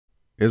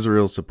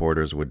Israel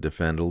supporters would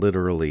defend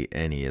literally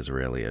any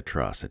Israeli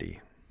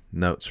atrocity.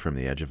 Notes from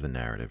the edge of the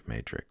narrative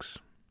matrix.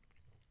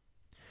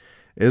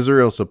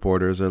 Israel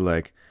supporters are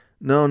like,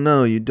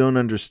 no, you don't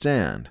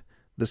understand.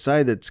 The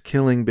side that's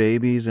killing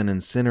babies and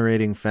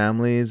incinerating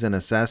families and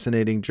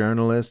assassinating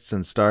journalists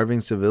and starving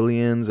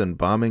civilians and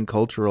bombing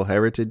cultural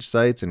heritage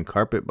sites and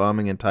carpet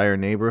bombing entire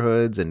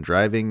neighborhoods and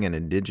driving an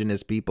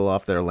indigenous people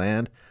off their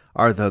land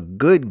are the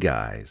good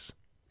guys.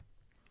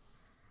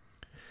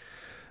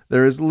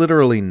 There is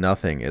literally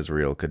nothing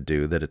Israel could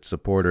do that its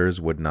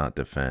supporters would not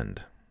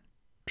defend.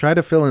 Try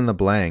to fill in the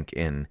blank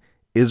in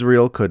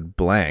Israel could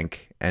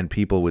blank and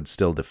people would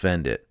still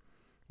defend it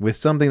with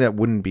something that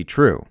wouldn't be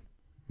true.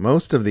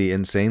 Most of the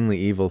insanely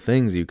evil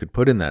things you could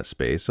put in that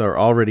space are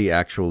already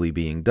actually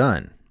being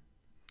done.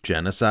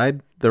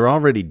 Genocide? They're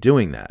already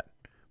doing that.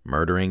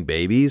 Murdering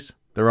babies?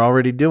 They're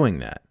already doing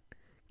that.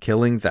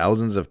 Killing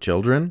thousands of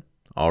children?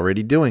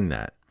 Already doing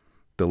that.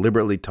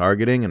 Deliberately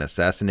targeting and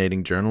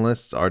assassinating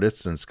journalists,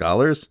 artists, and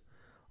scholars?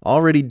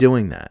 Already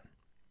doing that.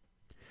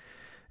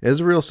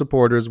 Israel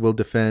supporters will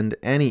defend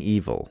any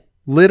evil,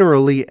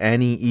 literally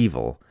any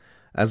evil,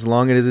 as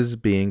long as it is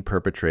being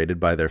perpetrated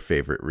by their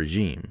favorite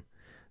regime.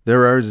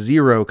 There are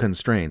zero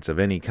constraints of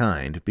any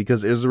kind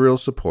because Israel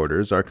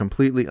supporters are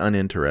completely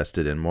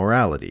uninterested in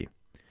morality.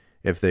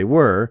 If they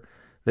were,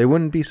 they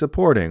wouldn't be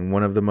supporting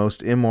one of the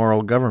most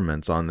immoral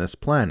governments on this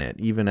planet,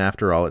 even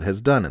after all it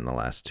has done in the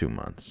last 2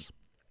 months.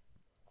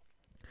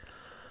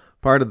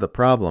 Part of the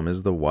problem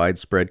is the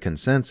widespread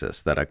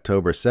consensus that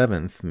October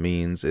 7th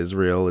means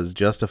Israel is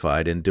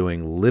justified in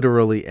doing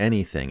literally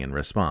anything in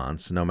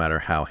response, no matter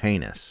how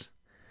heinous.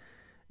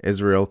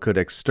 Israel could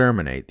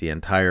exterminate the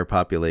entire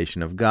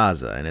population of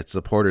Gaza, and its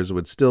supporters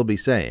would still be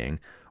saying,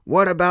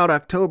 "What about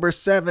October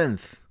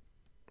 7th?"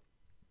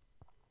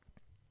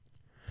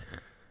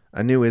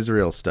 A new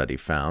Israel study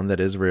found that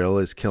Israel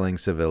is killing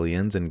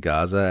civilians in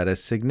Gaza at a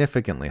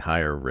significantly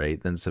higher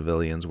rate than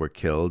civilians were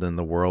killed in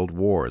the world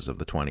wars of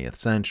the 20th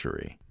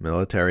century.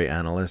 Military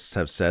analysts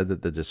have said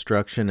that the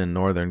destruction in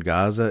northern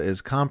Gaza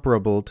is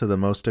comparable to the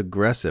most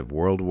aggressive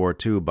World War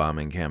II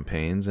bombing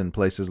campaigns in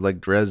places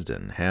like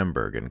Dresden,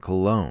 Hamburg, and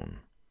Cologne.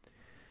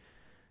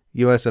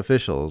 U.S.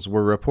 officials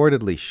were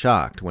reportedly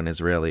shocked when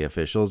Israeli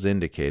officials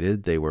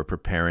indicated they were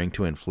preparing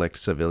to inflict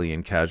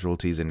civilian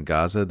casualties in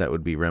Gaza that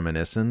would be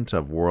reminiscent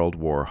of World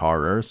War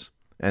horrors,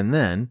 and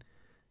then,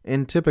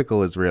 in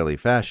typical Israeli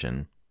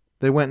fashion,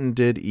 they went and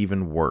did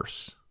even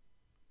worse.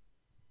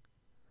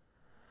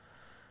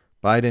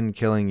 Biden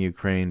killing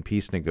Ukraine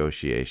peace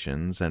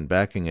negotiations and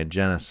backing a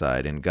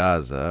genocide in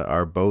Gaza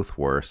are both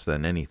worse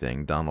than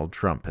anything Donald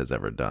Trump has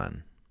ever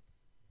done.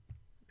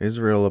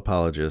 Israel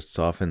apologists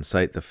often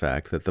cite the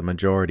fact that the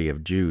majority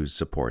of Jews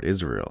support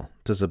Israel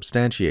to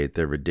substantiate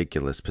their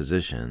ridiculous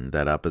position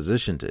that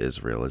opposition to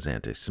Israel is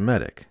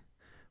anti-Semitic.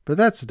 But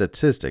that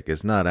statistic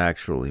is not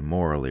actually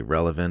morally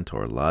relevant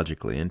or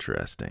logically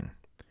interesting.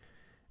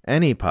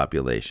 Any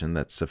population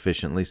that's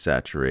sufficiently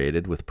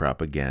saturated with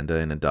propaganda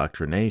and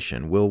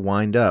indoctrination will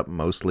wind up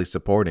mostly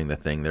supporting the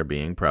thing they're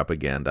being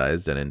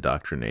propagandized and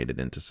indoctrinated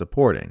into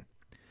supporting.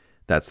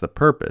 That's the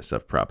purpose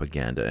of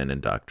propaganda and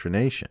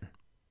indoctrination.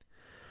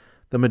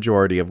 The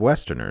majority of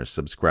Westerners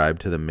subscribe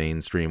to the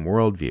mainstream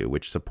worldview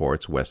which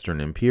supports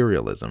Western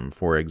imperialism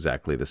for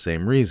exactly the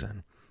same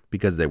reason,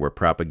 because they were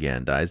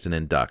propagandized and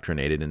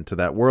indoctrinated into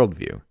that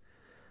worldview.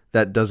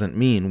 That doesn't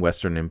mean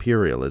Western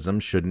imperialism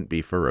shouldn't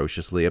be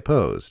ferociously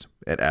opposed.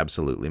 It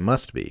absolutely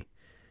must be,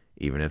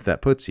 even if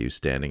that puts you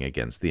standing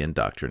against the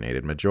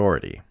indoctrinated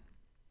majority.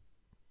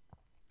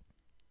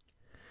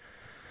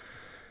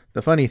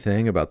 The funny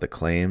thing about the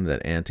claim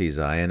that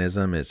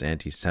anti-Zionism is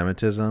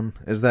anti-Semitism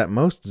is that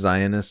most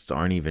Zionists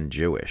aren't even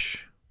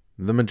Jewish.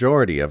 The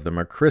majority of them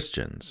are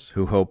Christians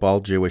who hope all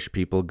Jewish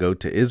people go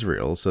to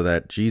Israel so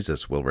that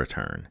Jesus will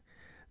return.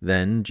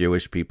 Then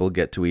Jewish people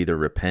get to either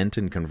repent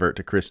and convert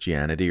to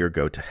Christianity or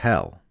go to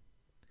hell.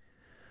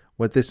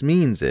 What this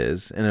means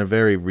is, in a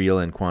very real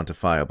and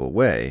quantifiable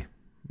way,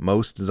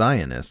 most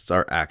Zionists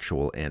are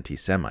actual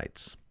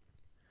anti-Semites.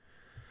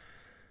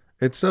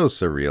 It's so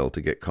surreal to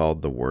get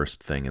called the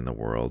worst thing in the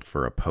world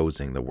for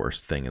opposing the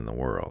worst thing in the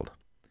world.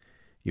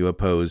 You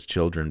oppose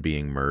children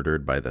being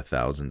murdered by the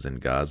thousands in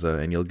Gaza,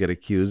 and you'll get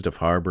accused of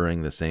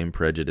harboring the same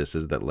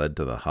prejudices that led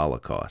to the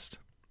Holocaust.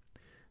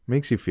 It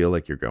makes you feel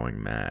like you're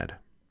going mad.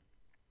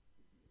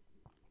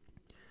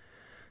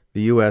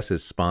 The U.S.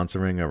 is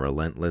sponsoring a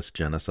relentless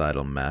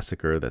genocidal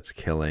massacre that's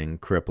killing,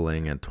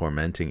 crippling, and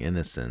tormenting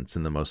innocents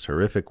in the most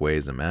horrific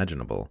ways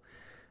imaginable,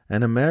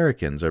 and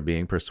Americans are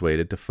being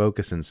persuaded to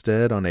focus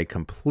instead on a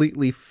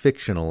completely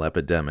fictional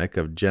epidemic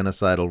of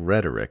genocidal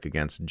rhetoric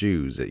against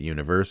Jews at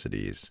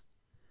universities.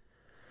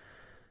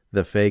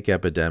 The fake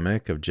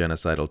epidemic of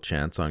genocidal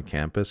chants on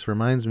campus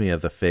reminds me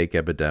of the fake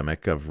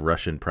epidemic of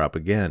Russian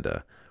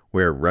propaganda,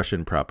 where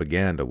Russian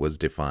propaganda was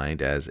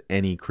defined as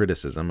any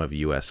criticism of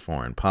U.S.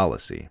 foreign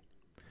policy.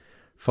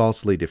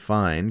 Falsely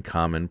define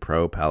common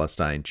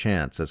pro-Palestine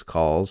chants as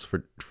calls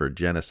for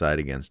genocide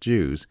against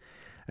Jews,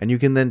 and you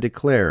can then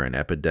declare an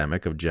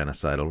epidemic of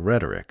genocidal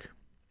rhetoric.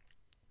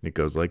 It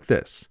goes like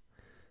this.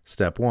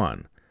 Step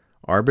 1.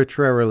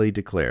 Arbitrarily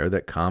declare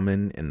that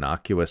common,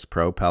 innocuous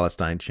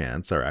pro-Palestine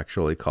chants are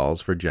actually calls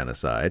for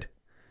genocide.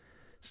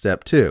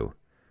 Step 2.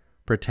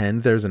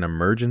 Pretend there's an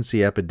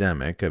emergency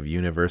epidemic of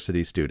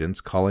university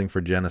students calling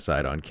for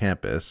genocide on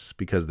campus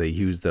because they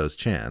use those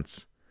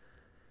chants.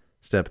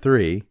 Step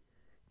 3.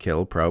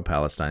 Kill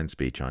pro-Palestine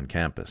speech on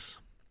campus.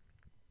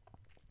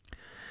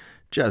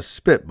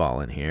 Just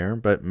spitballing here,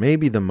 but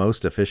maybe the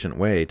most efficient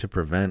way to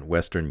prevent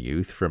Western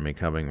youth from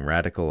becoming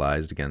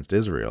radicalized against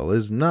Israel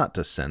is not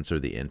to censor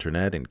the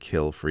internet and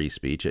kill free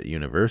speech at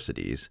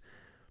universities,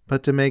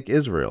 but to make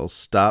Israel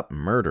stop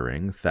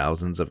murdering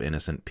thousands of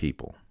innocent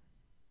people.